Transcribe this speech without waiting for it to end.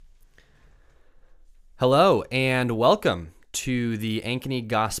Hello and welcome to the Ankeny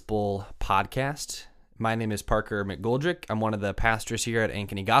Gospel Podcast. My name is Parker McGoldrick. I'm one of the pastors here at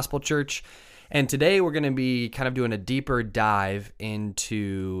Ankeny Gospel Church, and today we're going to be kind of doing a deeper dive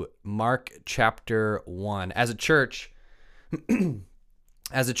into Mark chapter 1. As a church,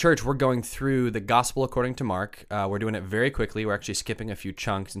 we're going through the Gospel according to Mark. We're doing it very quickly. We're actually skipping a few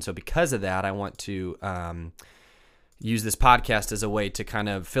chunks, and so because of that, I want to use this podcast as a way to kind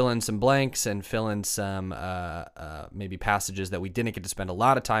of fill in some blanks and fill in some maybe passages that we didn't get to spend a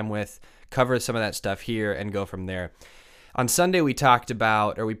lot of time with, cover some of that stuff here, and go from there. On Sunday, we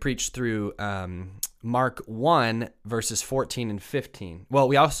preached through Mark 1, verses 14 and 15. Well,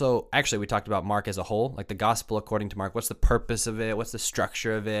 we talked about Mark as a whole, like the gospel according to Mark. What's the purpose of it? What's the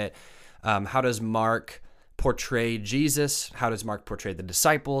structure of it? How does Mark portray Jesus? How does Mark portray the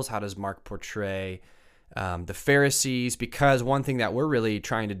disciples? How does Mark portray the Pharisees? Because one thing that we're really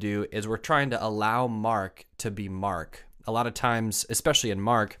trying to do is we're trying to allow Mark to be Mark. A lot of times, especially in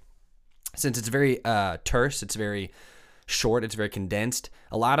Mark, since it's very terse, it's very short, it's very condensed,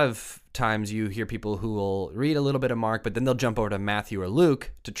 a lot of times you hear people who will read a little bit of Mark, but then they'll jump over to Matthew or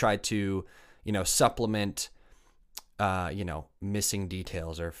Luke to try to, supplement missing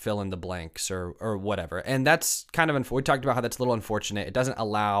details or fill in the blanks or whatever. And that's kind of, we talked about how that's a little unfortunate. It doesn't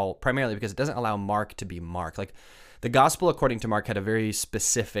allow, primarily because it doesn't allow Mark to be Mark. Like the gospel according to Mark had a very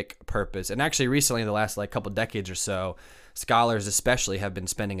specific purpose. And actually recently, the last couple decades or so, scholars especially have been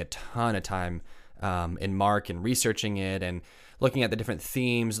spending a ton of time in Mark and researching it and looking at the different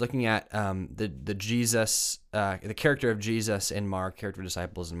themes, looking at the Jesus, the character of Jesus in Mark, character of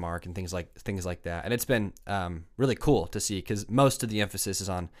disciples in Mark, and things like that. And it's been really cool to see because most of the emphasis is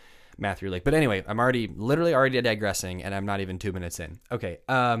on Matthew or Luke. But anyway, I'm literally already digressing, and I'm not even 2 minutes in. Okay,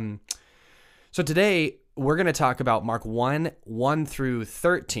 so today we're going to talk about Mark 1 through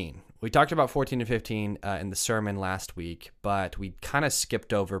 13. We talked about 14 and 15 in the sermon last week, but we kind of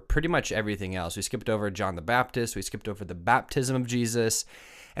skipped over pretty much everything else. We skipped over John the Baptist, we skipped over the baptism of Jesus,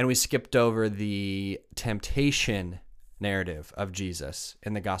 and we skipped over the temptation narrative of Jesus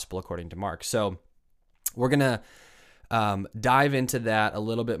in the gospel according to Mark. So we're going to dive into that a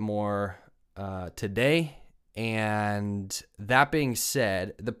little bit more today. And that being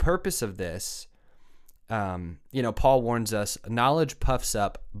said, the purpose of this, Paul warns us, knowledge puffs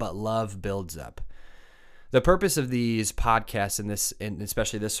up, but love builds up. The purpose of these podcasts and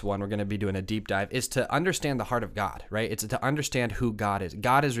especially this one, we're going to be doing a deep dive, is to understand the heart of God, right? It's to understand who God is.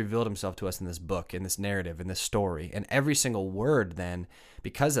 God has revealed himself to us in this book, in this narrative, in this story. And every single word then,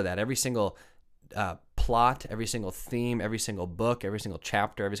 because of that, every single plot, every single theme, every single book, every single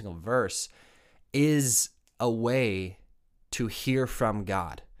chapter, every single verse is a way to hear from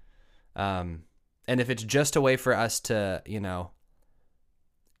God. And if it's just a way for us to,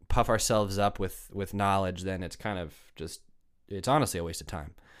 puff ourselves up with knowledge, then it's kind of just, it's honestly a waste of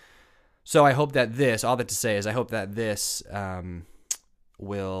time. So I hope that this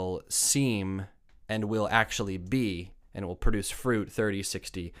will seem and will actually be and will produce fruit 30,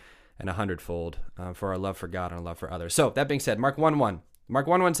 60, and 100-fold for our love for God and our love for others. So that being said, Mark 1:1. Mark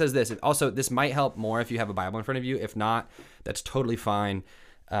 1:1 says this. Also, this might help more if you have a Bible in front of you. If not, that's totally fine.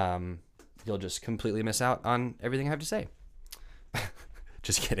 You'll just completely miss out on everything I have to say.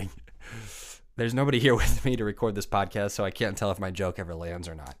 Just kidding. There's nobody here with me to record this podcast, so I can't tell if my joke ever lands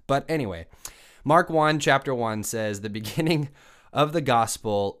or not. But anyway, Mark 1, chapter 1 says, the beginning of the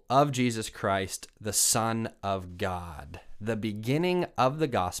gospel of Jesus Christ, the Son of God. The beginning of the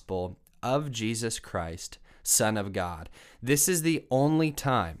gospel of Jesus Christ, Son of God. This is the only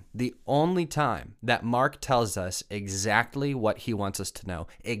time that Mark tells us exactly what he wants us to know,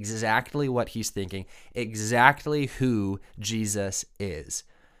 exactly what he's thinking, exactly who Jesus is.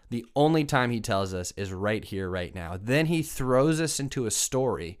 The only time he tells us is right here, right now. Then he throws us into a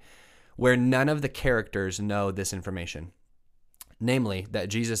story where none of the characters know this information. Namely, that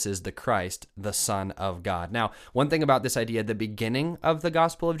Jesus is the Christ, the Son of God. Now, one thing about this idea, the beginning of the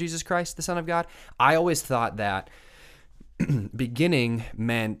gospel of Jesus Christ, the Son of God, I always thought that beginning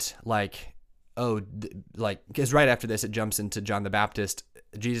meant because right after this, it jumps into John the Baptist,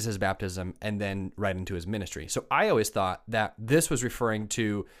 Jesus' baptism, and then right into his ministry. So I always thought that this was referring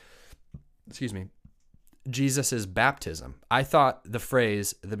to, Jesus' baptism. I thought the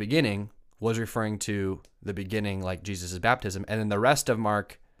phrase, the beginning, was referring to the beginning, like Jesus' baptism. And then the rest of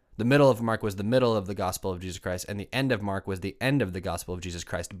Mark, the middle of Mark was the middle of the gospel of Jesus Christ, and the end of Mark was the end of the gospel of Jesus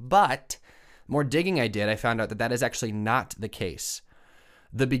Christ. But more digging I did, I found out that is actually not the case.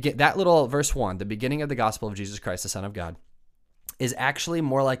 That little verse 1, the beginning of the gospel of Jesus Christ, the Son of God, is actually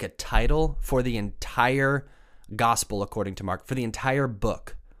more like a title for the entire gospel according to Mark, for the entire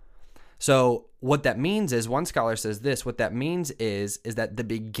book. So what that means is, one scholar says this, what that means is that the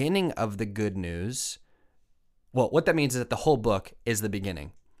beginning of the good news, well, what that means is that the whole book is the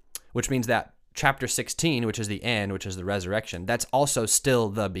beginning, which means that chapter 16, which is the end, which is the resurrection, that's also still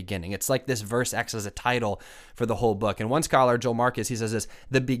the beginning. It's like this verse acts as a title for the whole book. And one scholar, Joel Marcus, he says this,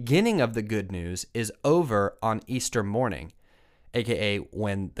 the beginning of the good news is over on Easter morning, aka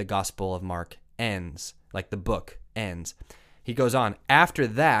when the Gospel of Mark ends, like the book ends. He goes on, after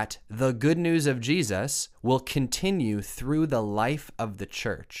that, the good news of Jesus will continue through the life of the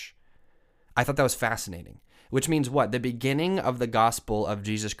church. I thought that was fascinating. Which means what? The beginning of the gospel of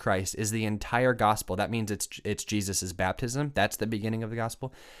Jesus Christ is the entire gospel. That means it's Jesus' baptism. That's the beginning of the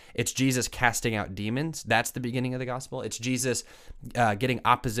gospel. It's Jesus casting out demons. That's the beginning of the gospel. It's Jesus getting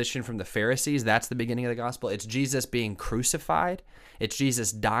opposition from the Pharisees. That's the beginning of the gospel. It's Jesus being crucified. It's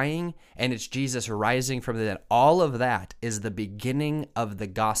Jesus dying. And it's Jesus rising from the dead. All of that is the beginning of the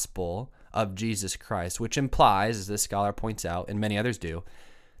gospel of Jesus Christ, which implies, as this scholar points out, and many others do,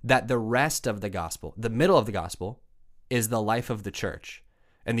 that the rest of the gospel, the middle of the gospel, is the life of the church.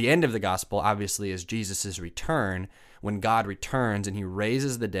 And the end of the gospel, obviously, is Jesus' return, when God returns and he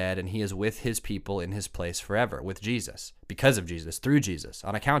raises the dead and he is with his people in his place forever, with Jesus, because of Jesus, through Jesus,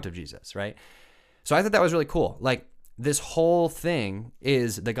 on account of Jesus, right? So I thought that was really cool. Like, this whole thing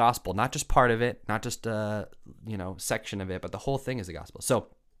is the gospel, not just part of it, not just a section of it, but the whole thing is the gospel. So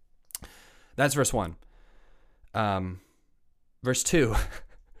that's verse 1. Verse 2.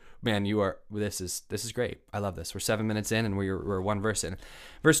 Man, this is great. I love this. We're 7 minutes in and we're one verse in.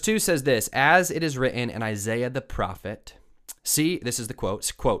 Verse 2 says this, as it is written in Isaiah the prophet, see, this is the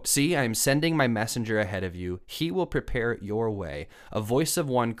quote, see, I am sending my messenger ahead of you. He will prepare your way. A voice of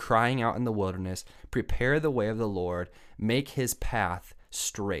one crying out in the wilderness, prepare the way of the Lord, make his path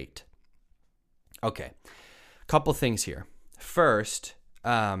straight. Okay, a couple things here. First,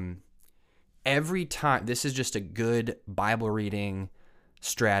 every time, this is just a good Bible reading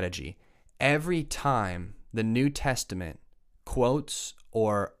strategy. Every time the New Testament quotes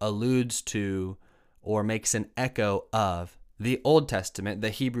or alludes to or makes an echo of the Old Testament, the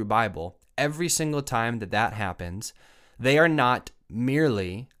Hebrew Bible, every single time that happens, they are not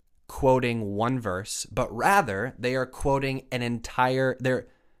merely quoting one verse, but rather they are quoting an entire,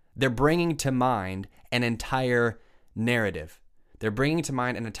 they're bringing to mind an entire narrative. They're bringing to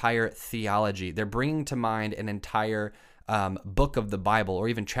mind an entire theology. They're bringing to mind an entire book of the Bible, or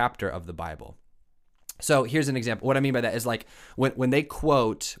even chapter of the Bible. So here's an example. What I mean by that is, like, when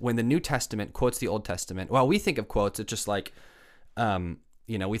the New Testament quotes the Old Testament, well, we think of quotes, it's just like,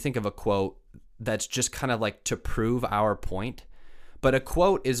 we think of a quote that's just kind of like to prove our point. But a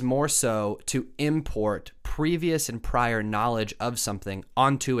quote is more so to import previous and prior knowledge of something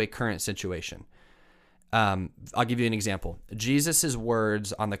onto a current situation. I'll give you an example. Jesus'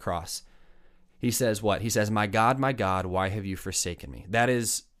 words on the cross. He says what? He says, my God, why have you forsaken me? That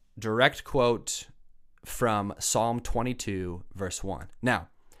is direct quote from Psalm 22, verse 1. Now,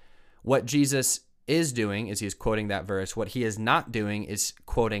 what Jesus is doing is he's quoting that verse. What he is not doing is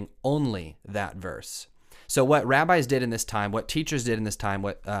quoting only that verse. So what rabbis did in this time, what teachers did in this time,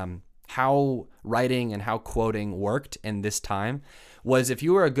 how writing and how quoting worked in this time was, if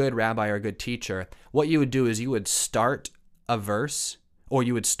you were a good rabbi or a good teacher, what you would do is you would start a verse, or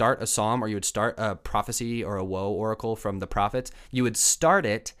you would start a psalm, or you would start a prophecy or a woe oracle from the prophets. You would start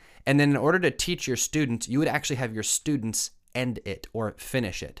it, and then in order to teach your students, you would actually have your students end it or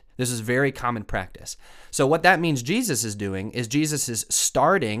finish it. This is very common practice. So what that means Jesus is doing is Jesus is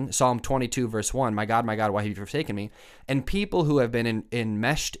starting Psalm 22, verse 1, my God, why have you forsaken me? And people who have been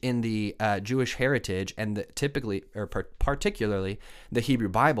enmeshed in the Jewish heritage and particularly the Hebrew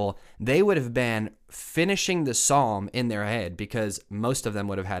Bible, they would have been finishing the psalm in their head, because most of them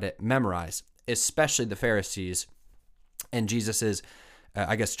would have had it memorized, especially the Pharisees and Jesus's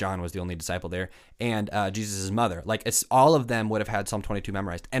I guess John was the only disciple there, and Jesus' mother. Like, it's all of them would have had Psalm 22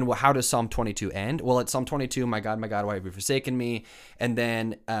 memorized. And how does Psalm 22 end? Well, it's Psalm 22, my God, why have you forsaken me? And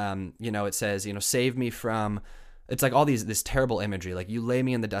then, it says, save me from, it's like all this terrible imagery. Like, you lay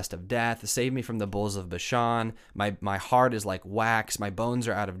me in the dust of death, save me from the bulls of Bashan. My heart is like wax. My bones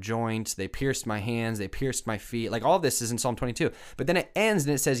are out of joint. They pierced my hands. They pierced my feet. Like, all this is in Psalm 22. But then it ends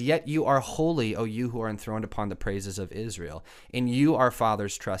and it says, yet you are holy, O you who are enthroned upon the praises of Israel. In you our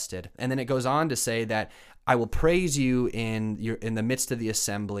fathers trusted. And then it goes on to say that I will praise you in the midst of the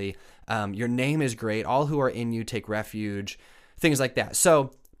assembly. Your name is great. All who are in you take refuge. Things like that.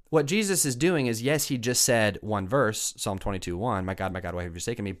 So what Jesus is doing is, yes, he just said one verse, Psalm 22:1, my God, why have you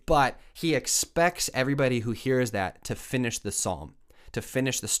forsaken me? But he expects everybody who hears that to finish the psalm, to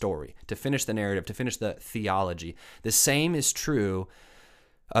finish the story, to finish the narrative, to finish the theology. The same is true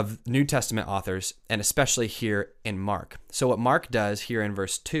of New Testament authors, and especially here in Mark. So what Mark does here in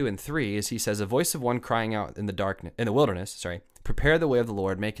verse 2 and 3 is he says, a voice of one crying out in the wilderness, prepare the way of the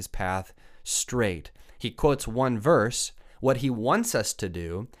Lord, make his path straight. He quotes one verse. What he wants us to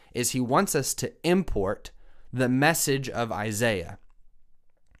do is he wants us to import the message of Isaiah.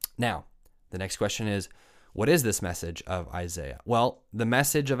 Now, the next question is, what is this message of Isaiah? Well, the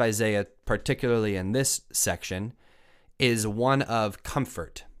message of Isaiah, particularly in this section, is one of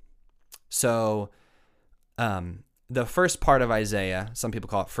comfort. So the first part of Isaiah, some people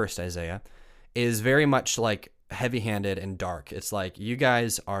call it first Isaiah, is very much like heavy-handed and dark. It's like, you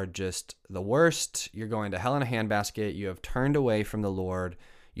guys are just the worst. You're going to hell in a handbasket. You have turned away from the Lord.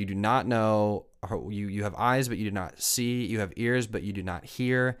 You do not know, you have eyes, but you do not see. You have ears, but you do not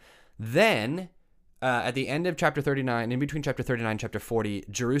hear. Then, at the end of chapter 39, in between chapter 39 and chapter 40,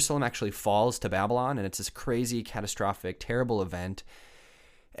 Jerusalem actually falls to Babylon, and it's this crazy, catastrophic, terrible event.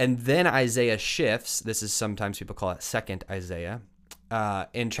 And then Isaiah shifts. This is sometimes people call it second Isaiah.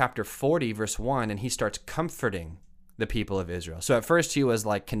 In chapter 40, verse 1, and he starts comforting the people of Israel. So at first he was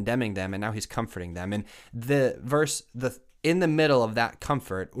like condemning them, and now he's comforting them. And the verse, in the middle of that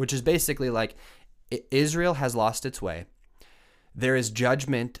comfort, which is basically like Israel has lost its way. There is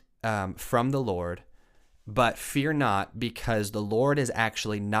judgment from the Lord, but fear not, because the Lord is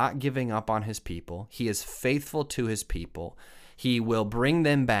actually not giving up on his people. He is faithful to his people. He will bring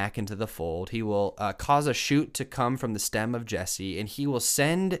them back into the fold. He will cause a shoot to come from the stem of Jesse, and he will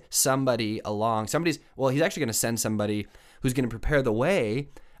send somebody along. He's actually going to send somebody who's going to prepare the way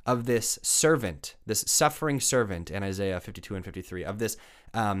of this servant, this suffering servant in Isaiah 52 and 53, of this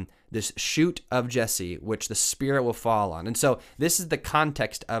shoot of Jesse, which the Spirit will fall on. And so this is the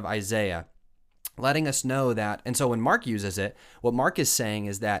context of Isaiah, letting us know that. And so when Mark uses it, what Mark is saying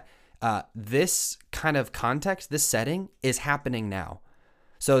is that this kind of context, this setting, is happening now.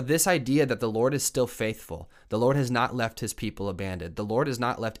 So this idea that the Lord is still faithful, the Lord has not left his people abandoned, the Lord has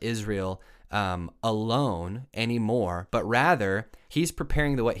not left Israel alone anymore, but rather he's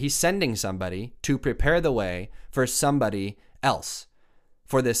preparing the way. He's sending somebody to prepare the way for somebody else,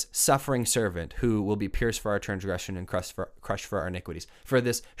 for this suffering servant who will be pierced for our transgression and crushed for our iniquities, for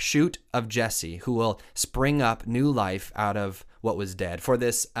this shoot of Jesse who will spring up new life out of what was dead, for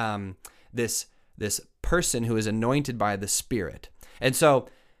this this person who is anointed by the Spirit. And so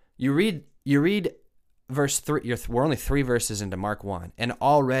you read verse 3. We're only 3 verses into Mark 1, and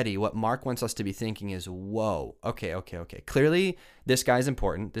already what Mark wants us to be thinking is, whoa, okay. Clearly, this guy's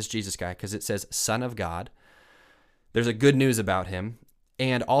important, this Jesus guy, because it says Son of God. There's a good news about him.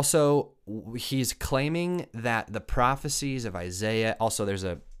 And also, he's claiming that the prophecies of Isaiah, also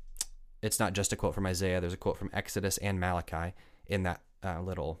it's not just a quote from Isaiah, there's a quote from Exodus and Malachi in that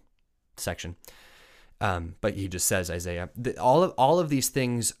little section. But he just says Isaiah. All of these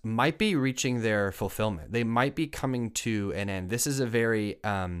things might be reaching their fulfillment. They might be coming to an end. This is a very,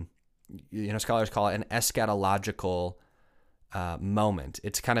 scholars call it an eschatological moment.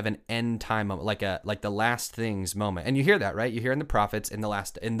 It's kind of an end time moment, like the last things moment. And you hear that, right? You hear in the prophets,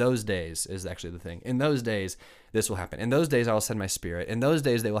 in those days is actually the thing. In those days, this will happen. In those days, I will send my Spirit. In those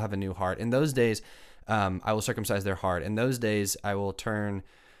days, they will have a new heart. In those days, I will circumcise their heart. In those days, I will turn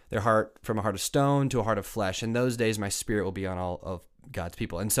their heart from a heart of stone to a heart of flesh. In those days, my Spirit will be on all of God's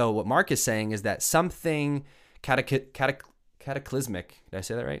people. And so what Mark is saying is that something cataclysmic, did I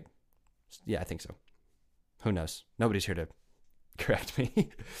say that right? Yeah, I think so. Who knows? Nobody's here to correct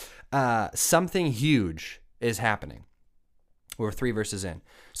me. Something huge is happening. We're 3 verses in.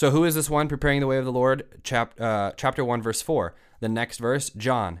 So who is this one preparing the way of the Lord? Chapter 1, verse 4. The next verse,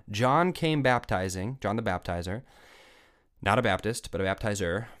 John. John came baptizing, John the Baptizer. Not a Baptist, but a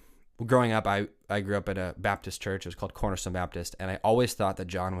baptizer. Growing up, I grew up at a Baptist church. It was called Cornerstone Baptist, and I always thought that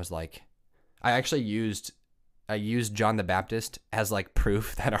John was like, I used John the Baptist as like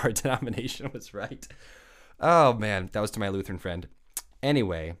proof that our denomination was right. Oh man, that was to my Lutheran friend.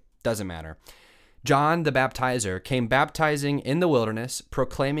 Anyway, doesn't matter. John the Baptizer came baptizing in the wilderness,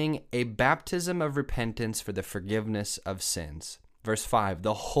 proclaiming a baptism of repentance for the forgiveness of sins. Verse 5,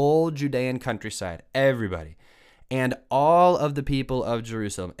 the whole Judean countryside, everybody, and all of the people of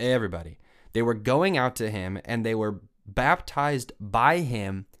Jerusalem, everybody, they were going out to him, and they were baptized by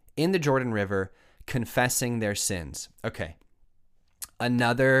him in the Jordan River, confessing their sins. Okay,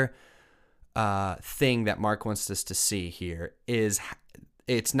 another thing that Mark wants us to see here is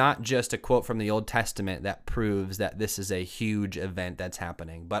it's not just a quote from the Old Testament that proves that this is a huge event that's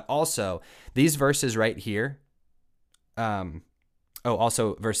happening, but also these verses right here.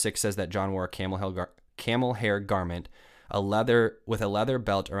 Also verse 6 says that John wore a camel hair garment, with a leather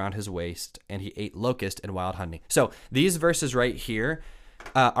belt around his waist, and he ate locust and wild honey. So these verses right here,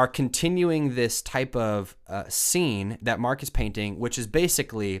 are continuing this type of scene that Mark is painting, which is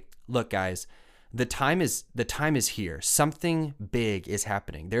basically, look, guys, the time is here. Something big is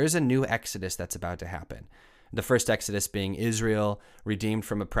happening. There is a new exodus that's about to happen. The first exodus being Israel, redeemed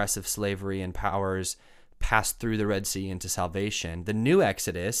from oppressive slavery and powers, passed through the Red Sea into salvation. The new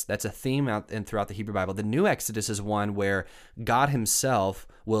exodus, that's a theme out and throughout the Hebrew Bible. The new exodus is one where God himself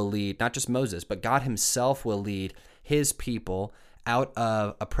will lead, not just Moses, but God himself will lead his people out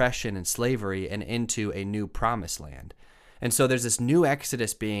of oppression and slavery and into a new promised land. And so there's this new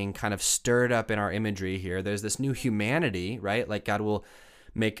exodus being kind of stirred up in our imagery here. There's this new humanity, right? Like God will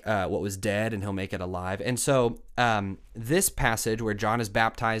make what was dead and he'll make it alive. And so this passage where John is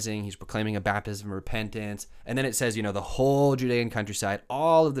baptizing, he's proclaiming a baptism of repentance. And then it says, the whole Judean countryside,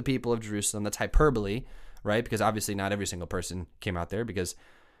 all of the people of Jerusalem, that's hyperbole, right? Because obviously not every single person came out there, because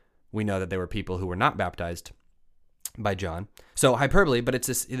we know that there were people who were not baptized by John. So hyperbole, but it's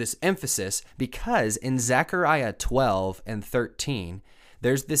this emphasis, because in Zechariah 12 and 13,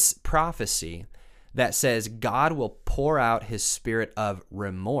 there's this prophecy that says God will pour out his spirit of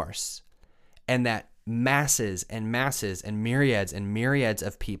remorse, and that masses and masses and myriads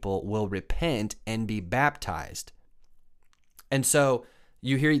of people will repent and be baptized. And so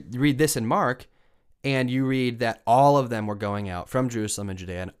you read this in Mark, and you read that all of them were going out from Jerusalem and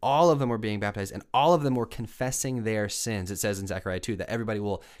Judea, and all of them were being baptized, and all of them were confessing their sins. It says in Zechariah 2 that everybody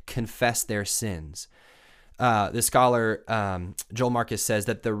will confess their sins. The scholar Joel Marcus says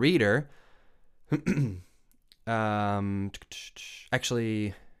that the reader, it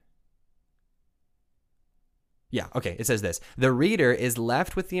says this. The reader is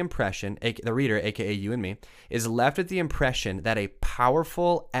left with the impression, the reader, aka you and me, is left with the impression that a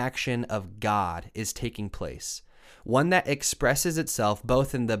powerful action of God is taking place. One that expresses itself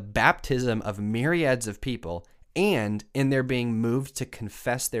both in the baptism of myriads of people and in their being moved to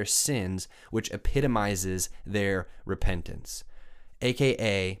confess their sins, which epitomizes their repentance.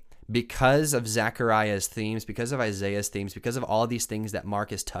 AKA, because of Zechariah's themes, because of Isaiah's themes, because of all these things that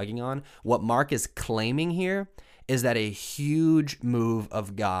Mark is tugging on, what Mark is claiming here is that a huge move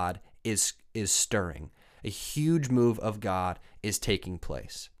of God is stirring. A huge move of God is taking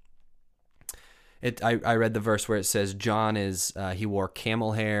place. I read the verse where it says John he wore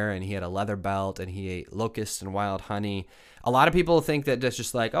camel hair and he had a leather belt and he ate locusts and wild honey. A lot of people think that that's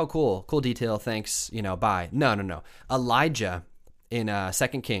just like, oh, cool detail, thanks, bye. No. Elijah in 2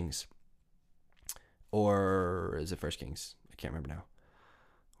 Kings, or is it 1 Kings? I can't remember now.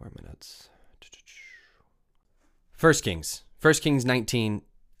 Where are my notes? 1 Kings 19.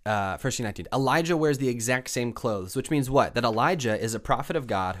 First 19. Elijah wears the exact same clothes, which means what? That Elijah is a prophet of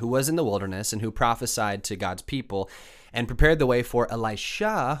God who was in the wilderness and who prophesied to God's people and prepared the way for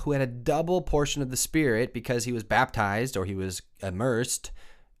Elisha, who had a double portion of the Spirit because he was baptized, or he was immersed.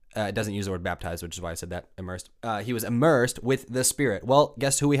 It doesn't use the word baptized, which is why I said that, immersed. He was immersed with the Spirit. Well,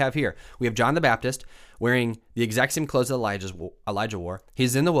 guess who we have here? We have John the Baptist wearing the exact same clothes that Elijah wore.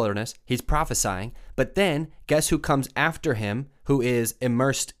 He's in the wilderness. He's prophesying. But then, guess who comes after him who is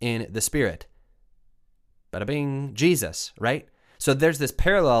immersed in the Spirit? Bada bing, Jesus, right? So there's this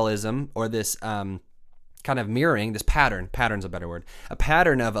parallelism, or this kind of mirroring, this pattern's a better word, a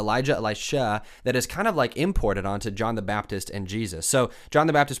pattern of Elisha that is kind of like imported onto John the Baptist and Jesus. So John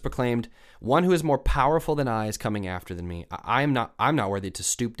the Baptist proclaimed, one who is more powerful than I is coming after than me. I'm not worthy to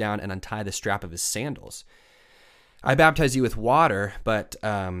stoop down and untie the strap of his sandals. I baptize you with water, but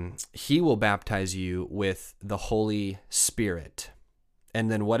he will baptize you with the Holy Spirit.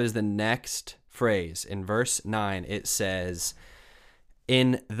 And then what is the next phrase? In verse 9, it says,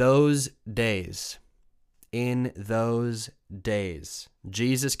 in those days,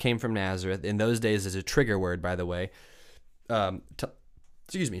 Jesus came from Nazareth. In those days is a trigger word, by the way.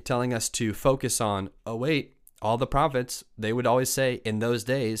 Telling us to focus on, all the prophets, they would always say, in those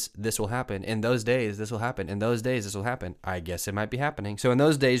days, this will happen. In those days, this will happen. In those days, this will happen. I guess it might be happening. So in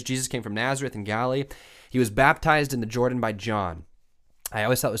those days, Jesus came from Nazareth in Galilee. He was baptized in the Jordan by John. I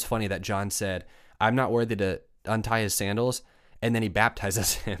always thought it was funny that John said, I'm not worthy to untie his sandals, and then he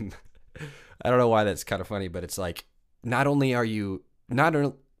baptizes him. I don't know why that's kind of funny, but it's like, not only are you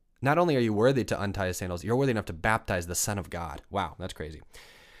worthy to untie his sandals, you're worthy enough to baptize the Son of God. Wow, that's crazy.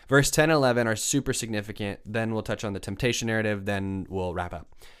 Verse 10 and 11 are super significant. Then we'll touch on the temptation narrative, then we'll wrap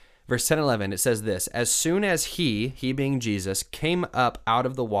up. Verse 10 and 11, it says this, as soon as he being Jesus, came up out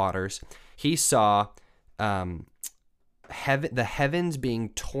of the waters, he saw the heavens being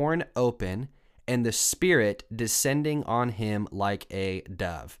torn open and the Spirit descending on him like a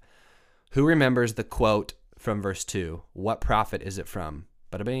dove. Who remembers the quote from verse 2? What prophet is it from?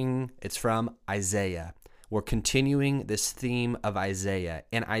 Bada bing, it's from Isaiah. we're continuing this theme of Isaiah.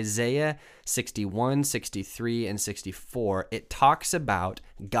 In Isaiah 61, 63, and 64, it talks about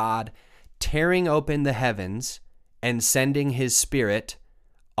God tearing open the heavens and sending his Spirit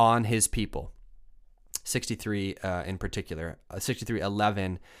on his people. 63 in particular,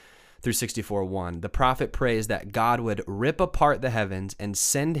 63:11 through 64:1. The prophet prays that God would rip apart the heavens and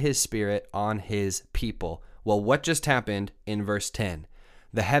send his Spirit on his people. Well, what just happened in verse 10?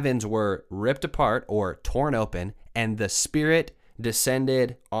 The heavens were ripped apart or torn open, and the Spirit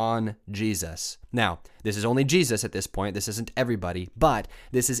descended on Jesus. Now, this is only Jesus at this point. This isn't everybody, but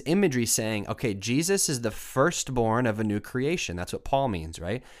this is imagery saying, okay, Jesus is the firstborn of a new creation. That's what Paul means,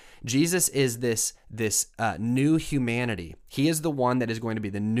 right? Jesus is this new humanity. He is the one that is going to be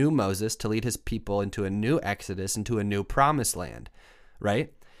the new Moses to lead his people into a new Exodus, into a new promised land,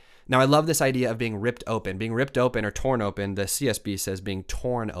 right? Now, I love this idea of being ripped open or torn open. The CSB says being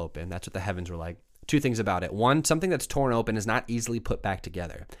torn open. That's what the heavens were like. Two things about it. One, something that's torn open is not easily put back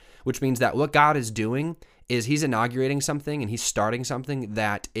together, which means that what God is doing is he's inaugurating something and he's starting something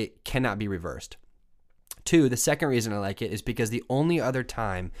that it cannot be reversed. Two, the second reason I like it is because the only other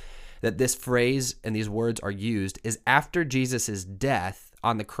time that this phrase and these words are used is after Jesus' death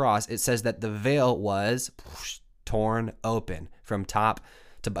on the cross. It says that the veil was torn open from top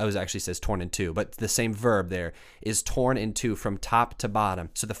to, it actually says torn in two, but the same verb there is torn in two from top to bottom.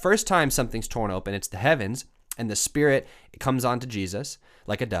 So the first time something's torn open, it's the heavens, and the Spirit comes onto Jesus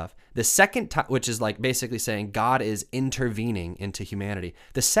like a dove. The second time, which is like basically saying God is intervening into humanity.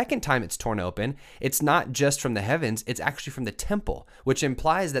 The second time it's torn open, it's not just from the heavens, it's actually from the temple, which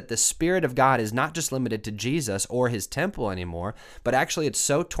implies that the Spirit of God is not just limited to Jesus or his temple anymore, but actually it's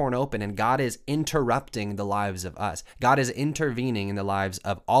so torn open and God is interrupting the lives of us. God is intervening in the lives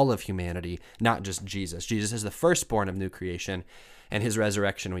of all of humanity, not just Jesus. Jesus is the firstborn of new creation, and his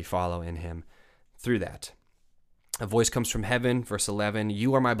resurrection we follow in him through that. A voice comes from heaven, verse 11,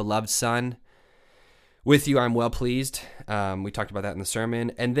 "You are my beloved son. With you I'm well pleased." We talked about that in the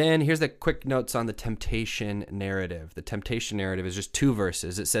sermon. And then here's the quick notes on the temptation narrative. The temptation narrative is just 2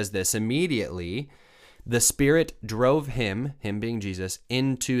 verses. It says this: "Immediately the Spirit drove him being Jesus,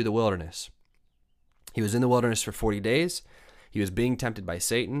 into the wilderness." He was in the wilderness for 40 days. He was being tempted by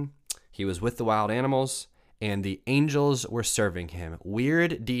Satan. He was with the wild animals, and the angels were serving him.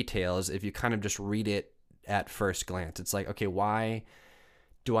 Weird details if you kind of just read it at first glance. It's like, okay, why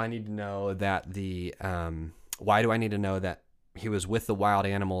do I need to know that he was with the wild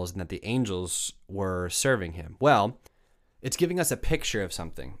animals and that the angels were serving him? Well, it's giving us a picture of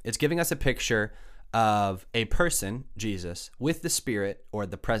something. It's giving us a picture of a person, Jesus, with the Spirit or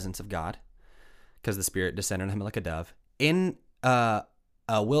the presence of God, because the Spirit descended on him like a dove, in a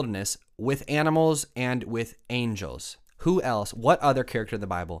wilderness with animals and with angels. Who else? What other character in the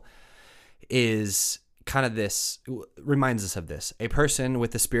Bible is kind of this, reminds us of this? A person with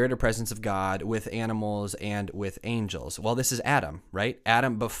the Spirit or presence of God, with animals and with angels. Well, this is Adam, right?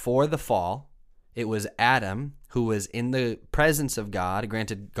 Adam before the fall. It was Adam who was in the presence of God.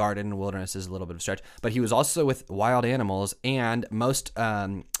 Granted, garden and wilderness is a little bit of a stretch, but he was also with wild animals, and most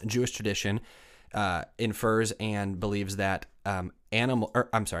Jewish tradition infers and believes that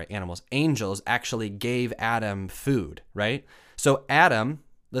angels actually gave Adam food, right? So Adam,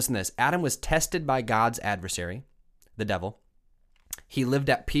 listen to this, Adam was tested by God's adversary, the devil. He lived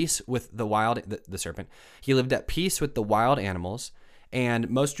at peace with the serpent. He lived at peace with the wild animals, and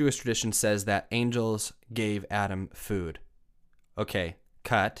most Jewish tradition says that angels gave Adam food. Okay,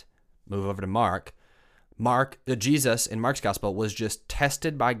 move over to Mark. Jesus in Mark's gospel was just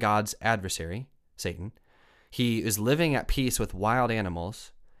tested by God's adversary, Satan. He is living at peace with wild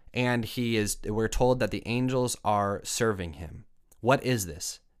animals, and we're told that the angels are serving him. What is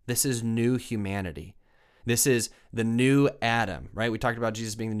this? This is new humanity. This is the new Adam, right? We talked about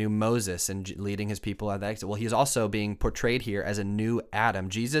Jesus being the new Moses and leading his people out of the exile. Well, he's also being portrayed here as a new Adam.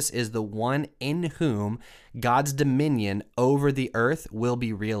 Jesus is the one in whom God's dominion over the earth will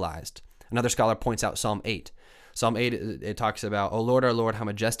be realized. Another scholar points out Psalm 8. Psalm 8, it talks about, "O Lord, our Lord, how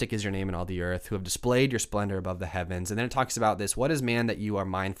majestic is your name in all the earth, who have displayed your splendor above the heavens." And then it talks about this: "What is man that you are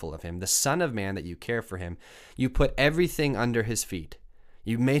mindful of him? The son of man that you care for him? You put everything under his feet.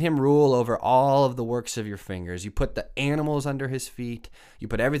 You made him rule over all of the works of your fingers. You put the animals under his feet. You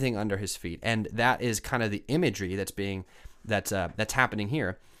put everything under his feet." And that is kind of the imagery that's happening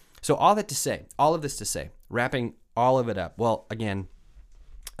here. So all of this to say, wrapping all of it up. Well, again,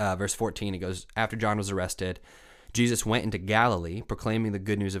 verse 14, it goes, "After John was arrested, Jesus went into Galilee, proclaiming the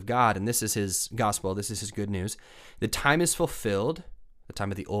good news of God." And this is his gospel. This is his good news. "The time is fulfilled," the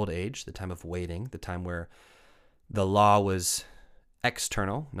time of the old age, the time of waiting, the time where the law was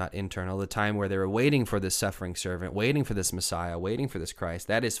external, not internal, the time where they were waiting for this suffering servant, waiting for this Messiah, waiting for this Christ,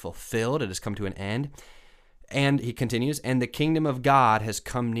 that is fulfilled. It has come to an end. And he continues, and the kingdom of God has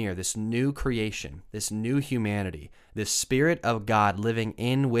come near, this new creation, this new humanity, this Spirit of God living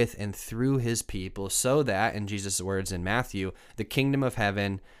in, with, and through his people, so that, in Jesus' words in Matthew, the kingdom of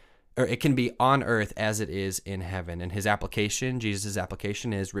heaven, or it can be on earth as it is in heaven. And his application, Jesus'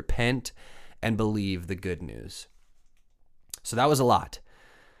 application is repent and believe the good news. So that was a lot.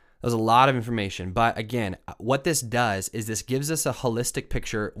 That was a lot of information. But again, what this does is this gives us a holistic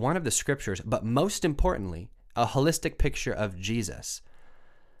picture, one of the scriptures, but most importantly, a holistic picture of Jesus.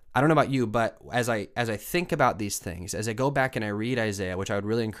 I don't know about you, but as I think about these things, as I go back and I read Isaiah, which I would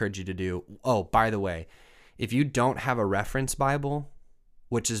really encourage you to do. Oh, by the way, if you don't have a reference Bible,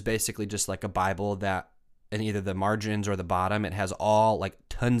 which is basically just like a Bible that in either the margins or the bottom, it has all like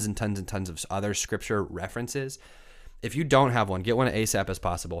tons and tons and tons of other scripture references. If you don't have one, get one ASAP as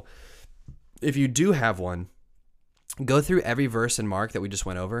possible. If you do have one, go through every verse in Mark that we just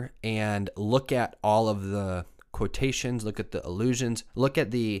went over and look at all of the quotations, look at the allusions, look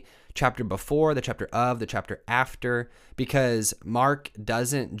at the chapter before, the chapter of, the chapter after, because Mark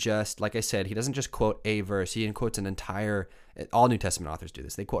doesn't just, like I said, he doesn't just quote a verse. He quotes an entire, all New Testament authors do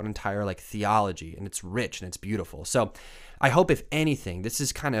this. They quote an entire like theology, and it's rich and it's beautiful. So I hope, if anything, this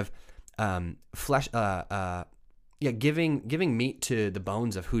is kind of giving meat to the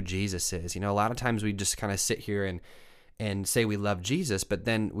bones of who Jesus is. You know, a lot of times we just kind of sit here and say we love Jesus, but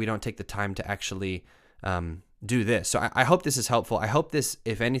then we don't take the time to actually do this. So I hope this is helpful. I hope this,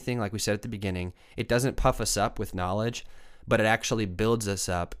 if anything, like we said at the beginning, it doesn't puff us up with knowledge, but it actually builds us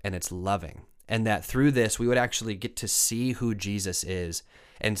up, and it's loving. And that through this, we would actually get to see who Jesus is,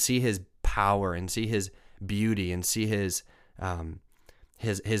 and see his power, and see his beauty, and see his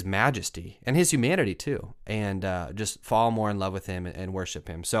majesty and his humanity too, and just fall more in love with him and worship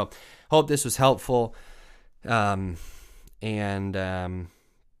him. So hope this was helpful, and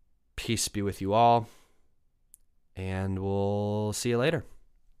peace be with you all, and we'll see you later.